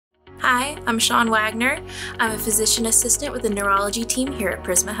Hi, I'm Shawn Wagner. I'm a physician assistant with the neurology team here at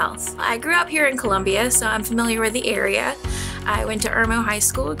Prisma Health. I grew up here in Columbia, so I'm familiar with the area. I went to Irmo High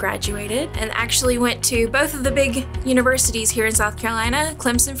School, graduated, and actually went to both of the big universities here in South Carolina,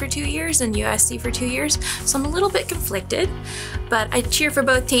 Clemson for 2 years and USC for 2 years, so I'm a little bit conflicted, but I cheer for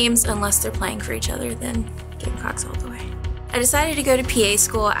both teams unless they're playing for each other, then Gamecocks all the way. I decided to go to PA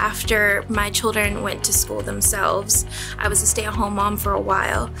school after my children went to school themselves. I was a stay-at-home mom for a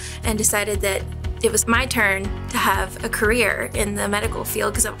while and decided that it was my turn to have a career in the medical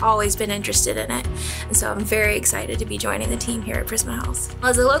field because I've always been interested in it. And so I'm very excited to be joining the team here at Prisma Health.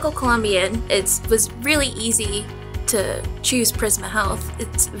 As a local Columbian, it was really easy to choose Prisma Health.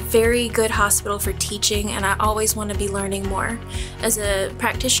 It's a very good hospital for teaching, and I always want to be learning more. As a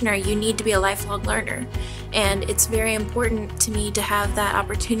practitioner, you need to be a lifelong learner, and it's very important to me to have that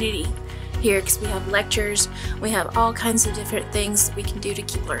opportunity here because we have lectures, we have all kinds of different things that we can do to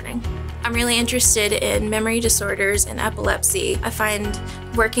keep learning. I'm really interested in memory disorders and epilepsy. I find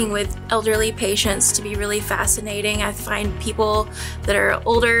working with elderly patients to be really fascinating. I find people that are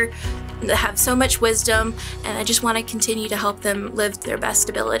older that have so much wisdom, and I just want to continue to help them live their best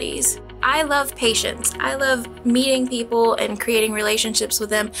abilities. I love patients. I love meeting people and creating relationships with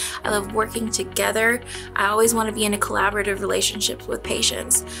them. I love working together. I always want to be in a collaborative relationship with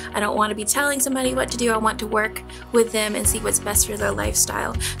patients. I don't want to be telling somebody what to do. I want to work with them and see what's best for their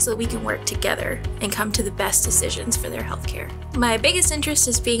lifestyle so that we can work together and come to the best decisions for their healthcare. My biggest interest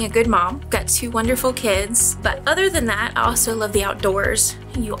is being a good mom. I've got 2 wonderful kids, but other than that, I also love the outdoors.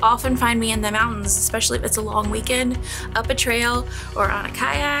 You often find me in the mountains, especially if it's a long weekend, up a trail or on a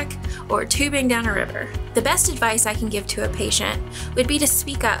kayak or tubing down a river. The best advice I can give to a patient would be to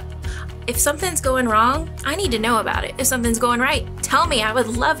speak up. If something's going wrong, I need to know about it. If something's going right, tell me. I would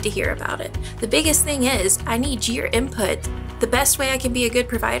love to hear about it. The biggest thing is I need your input. The best way I can be a good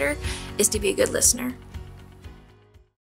provider is to be a good listener.